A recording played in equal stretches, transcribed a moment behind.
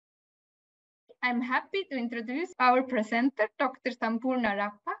I'm happy to introduce our presenter, Dr. Sampoorna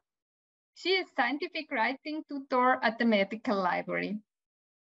Rappaz. She is scientific writing tutor at the medical library.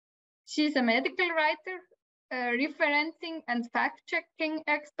 She is a medical writer, referencing and fact-checking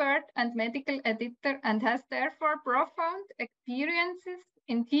expert and medical editor, and has therefore profound experiences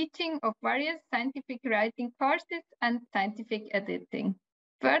in teaching of various scientific writing courses and scientific editing.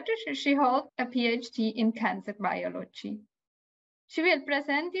 Further, she holds a PhD in cancer biology. She will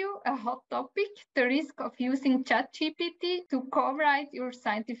present you a hot topic, the risk of using ChatGPT to co-write your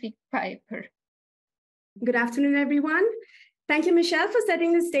scientific paper. Good afternoon, everyone. Thank you, Michelle, for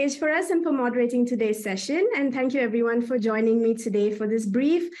setting the stage for us and for moderating today's session. And thank you, everyone, for joining me today for this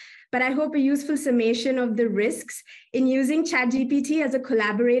brief, but I hope a useful summation of the risks in using ChatGPT as a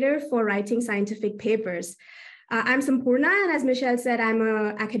collaborator for writing scientific papers. I'm Sampoorna, and as Michelle said, I'm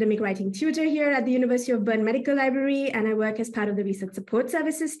an academic writing tutor here at the University of Bern Medical Library, and I work as part of the Research Support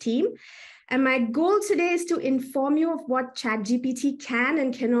Services team. And my goal today is to inform you of what ChatGPT can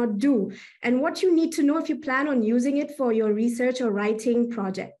and cannot do, and what you need to know if you plan on using it for your research or writing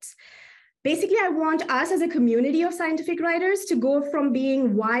projects. Basically, I want us as a community of scientific writers to go from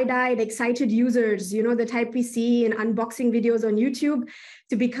being wide-eyed, excited users, the type we see in unboxing videos on YouTube,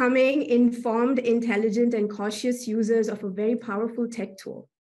 to becoming informed, intelligent, and cautious users of a very powerful tech tool.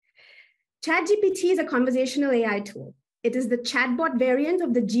 ChatGPT is a conversational AI tool. It is the chatbot variant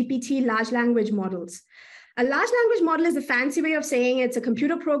of the GPT large language models. A large language model is a fancy way of saying it's a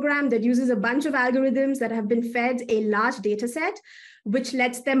computer program that uses a bunch of algorithms that have been fed a large data set, which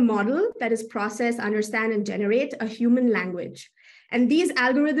lets them model, that is, process, understand, and generate a human language. And these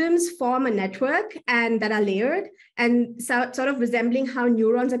algorithms form a network and that are layered and sort of resembling how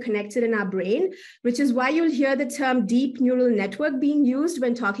neurons are connected in our brain, which is why you'll hear the term deep neural network being used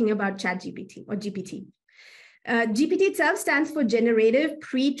when talking about ChatGPT or GPT. GPT itself stands for Generative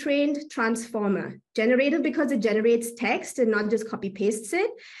Pre-trained Transformer. Generative because it generates text and not just copy-pastes it,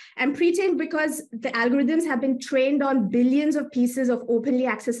 and pre-trained because the algorithms have been trained on billions of pieces of openly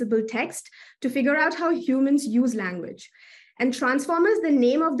accessible text to figure out how humans use language. And Transformer is the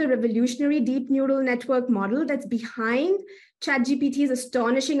name of the revolutionary deep neural network model that's behind ChatGPT's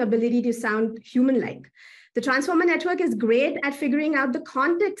astonishing ability to sound human-like. The Transformer network is great at figuring out the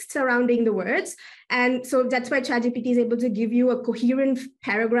context surrounding the words. And so that's why ChatGPT is able to give you a coherent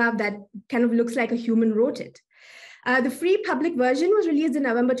paragraph that kind of looks like a human wrote it. The free public version was released in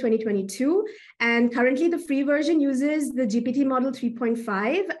November 2022. And currently the free version uses the GPT model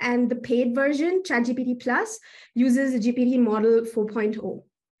 3.5, and the paid version, ChatGPT Plus, uses the GPT model 4.0.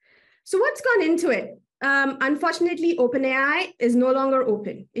 So what's gone into it? Unfortunately, OpenAI is no longer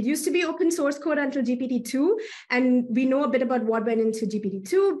open. It used to be open source code until GPT-2, and we know a bit about what went into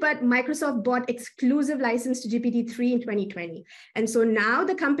GPT-2, but Microsoft bought exclusive license to GPT-3 in 2020. And so now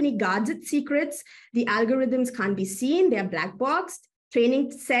the company guards its secrets. The algorithms can't be seen, they're black boxed.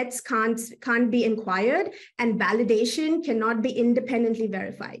 Training sets can't be inquired, and validation cannot be independently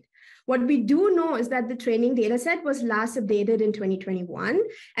verified. What we do know is that the training data set was last updated in 2021,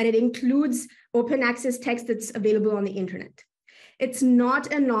 and it includes open access text that's available on the internet. It's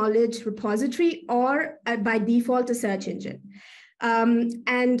not a knowledge repository or by default a search engine.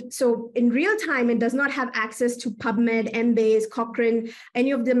 And so in real time, it does not have access to PubMed, Embase, Cochrane,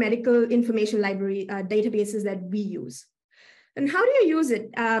 any of the medical information library databases that we use. And how do you use it?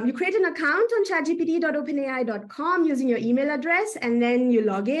 You create an account on chatgpt.openai.com using your email address, and then you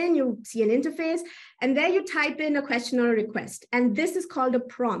log in, you see an interface, and there you type in a question or a request. And this is called a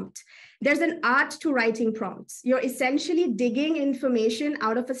prompt. There's an art to writing prompts. You're essentially digging information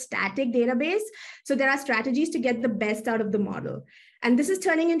out of a static database. So there are strategies to get the best out of the model. And this is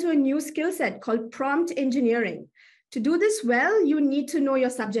turning into a new skill set called prompt engineering. To do this well, you need to know your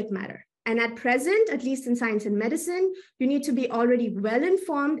subject matter. And at present, at least in science and medicine, you need to be already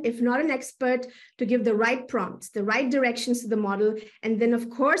well-informed, if not an expert, to give the right prompts, the right directions to the model, and then,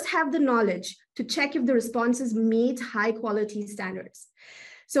 of course, have the knowledge to check if the responses meet high-quality standards.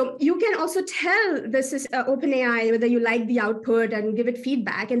 So you can also tell this is OpenAI whether you like the output and give it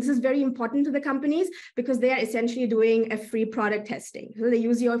feedback. And this is very important to the companies because they are essentially doing a free product testing. So they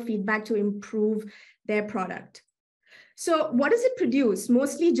use your feedback to improve their product. So what does it produce?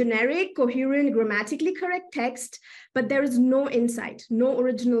 Mostly generic, coherent, grammatically correct text, but there is no insight, no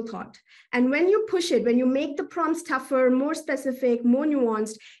original thought. And when you push it, when you make the prompts tougher, more specific, more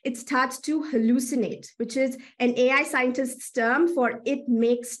nuanced, it starts to hallucinate, which is an AI scientist's term for it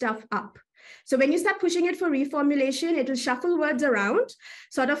makes stuff up. So when you start pushing it for reformulation, it will shuffle words around,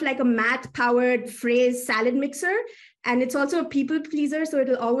 sort of like a math-powered phrase salad mixer, And it's also a people pleaser, so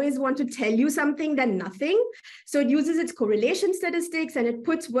it'll always want to tell you something than nothing. So it uses its correlation statistics and it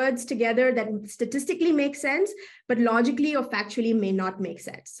puts words together that statistically make sense, but logically or factually may not make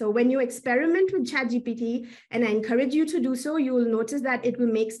sense. So when you experiment with ChatGPT, and I encourage you to do so, you will notice that it will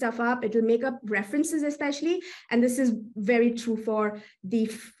make stuff up. It will make up references especially. And this is very true for the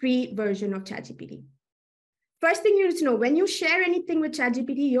free version of ChatGPT. First thing you need to know, when you share anything with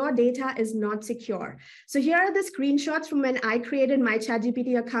ChatGPT, your data is not secure. So here are the screenshots from when I created my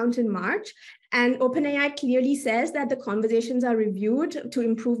ChatGPT account in March. And OpenAI clearly says that the conversations are reviewed to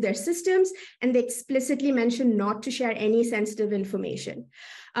improve their systems, and they explicitly mention not to share any sensitive information.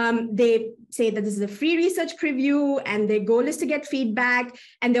 They say that this is a free research preview and their goal is to get feedback.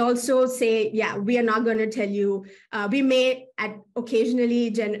 And they also say, yeah, we are not going to tell you, we may occasionally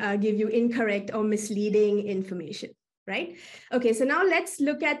give you incorrect or misleading information, right? Okay, so now let's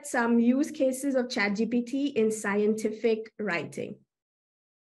look at some use cases of ChatGPT in scientific writing.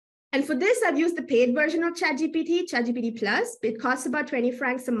 And for this, I've used the paid version of ChatGPT, ChatGPT Plus. It costs about 20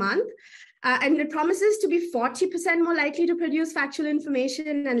 francs a month. And it promises to be 40% more likely to produce factual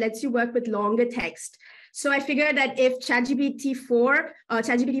information and lets you work with longer text. So I figured that if ChatGPT 4 or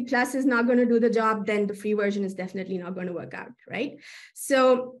ChatGPT Plus is not going to do the job, then the free version is definitely not going to work out, right?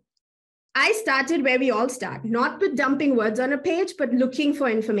 So I started where we all start, not with dumping words on a page, but looking for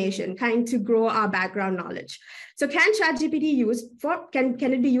information, trying to grow our background knowledge. So can ChatGPT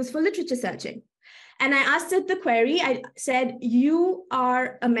can it be used for literature searching? And I asked it the query, I said, you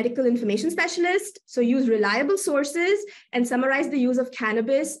are a medical information specialist, so use reliable sources and summarize the use of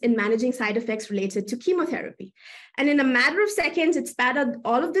cannabis in managing side effects related to chemotherapy. And in a matter of seconds, it spat out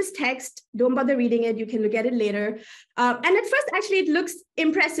all of this text. Don't bother reading it. You can look at it later. And at first, actually, it looks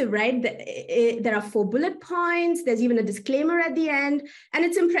impressive, right? There are 4 bullet points. There's even a disclaimer at the end. And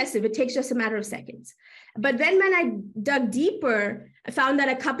it's impressive. It takes just a matter of seconds. But then when I dug deeper, I found that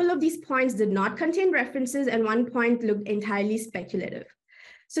a couple of these points did not contain references, and one point looked entirely speculative.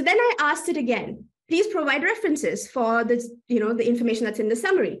 So then I asked it again, please provide references for this, the information that's in the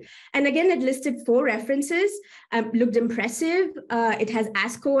summary. And again, it listed 4 references, looked impressive. It has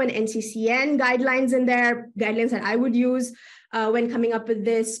ASCO and NCCN guidelines in there, guidelines that I would use when coming up with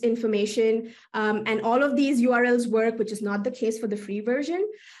this information. And all of these URLs work, which is not the case for the free version.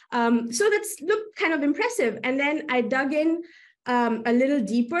 So that's looked kind of impressive. And then I dug in a little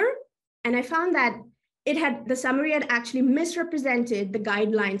deeper, and I found that the summary had actually misrepresented the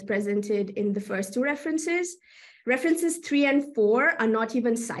guidelines presented in the first 2 references. References 3 and 4 are not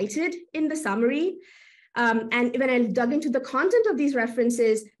even cited in the summary. And when I dug into the content of these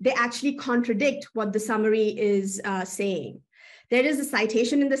references, they actually contradict what the summary is saying. There is a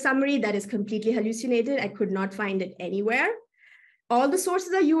citation in the summary that is completely hallucinated. I could not find it anywhere. All the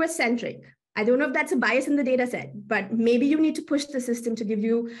sources are US-centric. I don't know if that's a bias in the data set, but maybe you need to push the system to give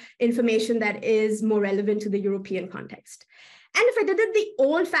you information that is more relevant to the European context. And if I did it the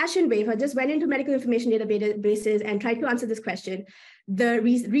old-fashioned way, if I just went into medical information databases and tried to answer this question, the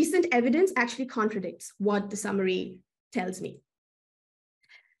recent evidence actually contradicts what the summary tells me.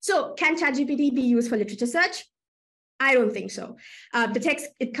 So can ChatGPT be used for literature search? I don't think so. The text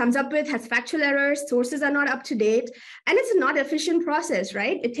it comes up with has factual errors, sources are not up to date, and it's a not efficient process,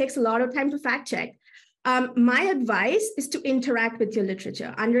 right? It takes a lot of time to fact check. My advice is to interact with your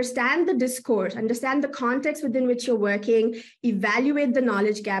literature, understand the discourse, understand the context within which you're working, evaluate the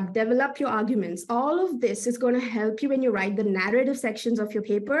knowledge gap, develop your arguments. All of this is going to help you when you write the narrative sections of your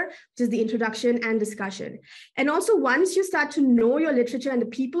paper, which is the introduction and discussion. And also, once you start to know your literature and the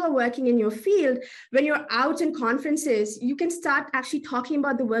people are working in your field, when you're out in conferences, you can start actually talking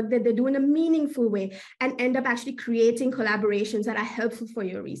about the work that they do in a meaningful way and end up actually creating collaborations that are helpful for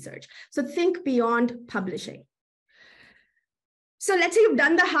your research. So think beyond publishing. So let's say you've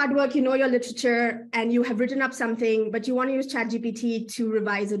done the hard work, you know your literature, and you have written up something, but you want to use ChatGPT to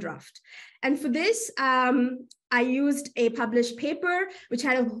revise a draft. And for this, I used a published paper, which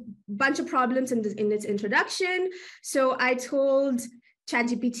had a bunch of problems in its introduction. So I told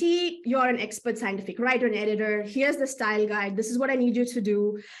ChatGPT, you're an expert scientific writer and editor. Here's the style guide. This is what I need you to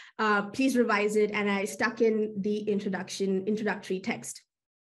do. Please revise it. And I stuck in the introductory text.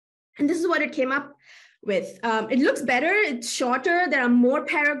 And this is what it came up with. It looks better, it's shorter, there are more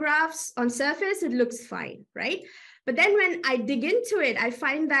paragraphs on surface, it looks fine, right? But then when I dig into it, I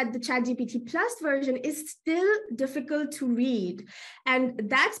find that the ChatGPT Plus version is still difficult to read. And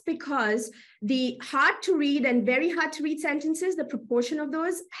that's because the hard to read and very hard to read sentences, the proportion of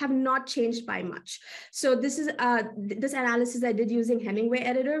those have not changed by much. So this is this analysis I did using Hemingway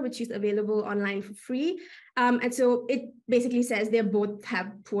Editor, which is available online for free. And so it basically says they both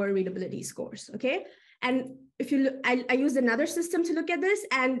have poor readability scores, okay? And if you look, I used another system to look at this,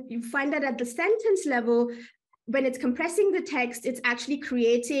 and you find that at the sentence level, when it's compressing the text, it's actually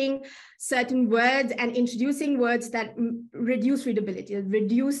creating certain words and introducing words that reduce readability,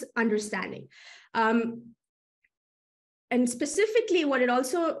 reduce understanding. And specifically, what it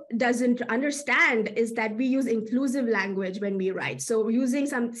also doesn't understand is that we use inclusive language when we write. So saying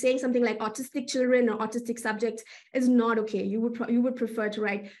something like autistic children or autistic subjects is not okay. You would prefer to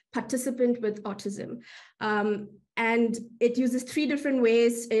write participant with autism. And it uses 3 different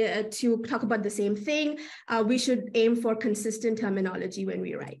ways to talk about the same thing. We should aim for consistent terminology when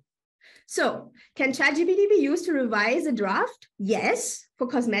we write. So can ChatGPT be used to revise a draft? Yes, for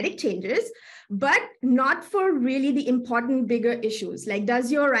cosmetic changes, but not for really the important, bigger issues. Like,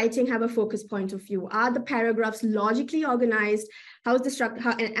 does your writing have a focus point of view? Are the paragraphs logically organized? How is the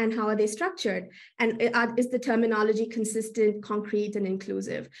structure, and how are they structured? And is the terminology consistent, concrete, and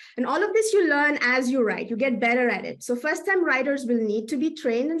inclusive? And all of this you learn as you write. You get better at it. So first-time writers will need to be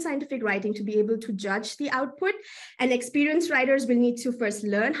trained in scientific writing to be able to judge the output. And experienced writers will need to first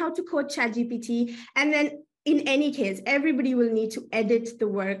learn how to code ChatGPT. And then in any case, everybody will need to edit the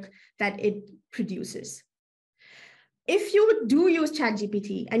work that it produces. If you do use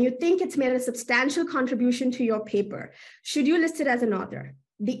ChatGPT and you think it's made a substantial contribution to your paper, should you list it as an author?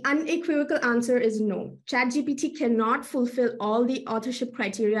 The unequivocal answer is no. ChatGPT cannot fulfill all the authorship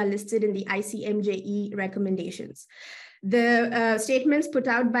criteria listed in the ICMJE recommendations. The statements put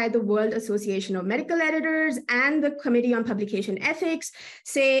out by the World Association of Medical Editors and the Committee on Publication Ethics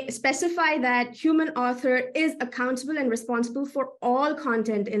specify that human author is accountable and responsible for all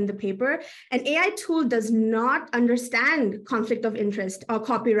content in the paper. An AI tool does not understand conflict of interest or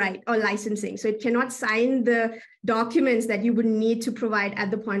copyright or licensing, so it cannot sign the documents that you would need to provide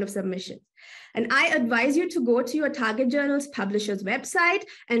at the point of submission. And I advise you to go to your target journal's publisher's website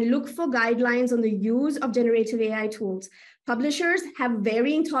and look for guidelines on the use of generative AI tools. Publishers have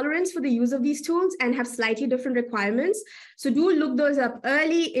varying tolerance for the use of these tools and have slightly different requirements. So do look those up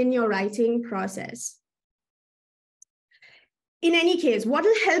early in your writing process. In any case, what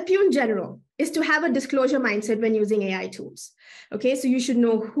will help you in general is to have a disclosure mindset when using AI tools. Okay, so you should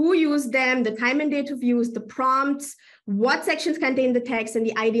know who used them, the time and date of use, the prompts, what sections contain the text, and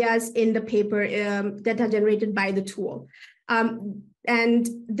the ideas in the paper that are generated by the tool. And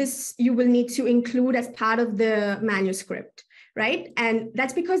this you will need to include as part of the manuscript, right? And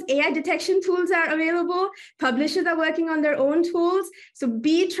that's because AI detection tools are available. Publishers are working on their own tools. So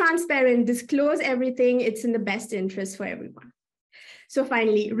be transparent, disclose everything. It's in the best interest for everyone. So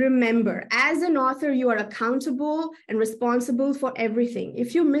finally, remember, as an author, you are accountable and responsible for everything.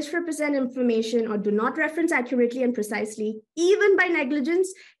 If you misrepresent information or do not reference accurately and precisely, even by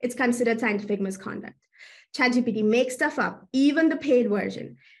negligence, it's considered scientific misconduct. ChatGPT makes stuff up, even the paid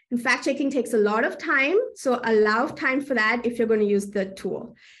version. And fact-checking takes a lot of time, so allow time for that if you're going to use the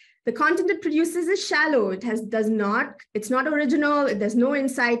tool. The content it produces is shallow. It's not original, there's no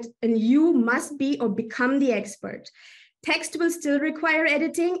insight, and you must be or become the expert. Text will still require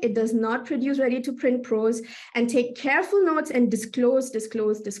editing. It does not produce ready-to-print prose, and take careful notes and disclose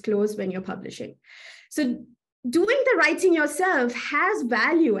when you're publishing. So doing the writing yourself has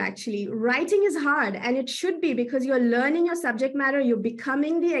value, actually. Writing is hard, and it should be, because you're learning your subject matter, you're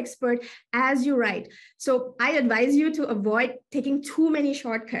becoming the expert as you write. So I advise you to avoid taking too many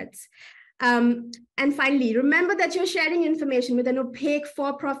shortcuts. And finally, remember that you're sharing information with an opaque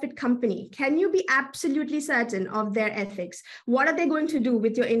for-profit company. Can you be absolutely certain of their ethics? What are they going to do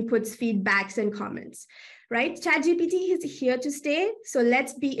with your inputs, feedbacks, and comments? Right? ChatGPT is here to stay. So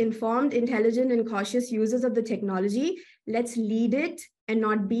let's be informed, intelligent, and cautious users of the technology. Let's lead it and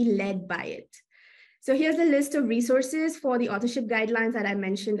not be led by it. So here's a list of resources for the authorship guidelines that I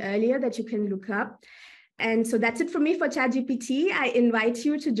mentioned earlier that you can look up. And so that's it for me for ChatGPT. I invite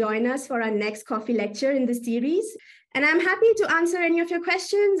you to join us for our next coffee lecture in this series. And I'm happy to answer any of your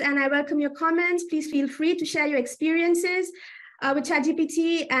questions, and I welcome your comments. Please feel free to share your experiences with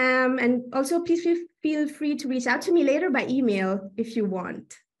ChatGPT. And also please feel free to reach out to me later by email if you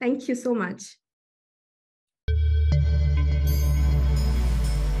want. Thank you so much.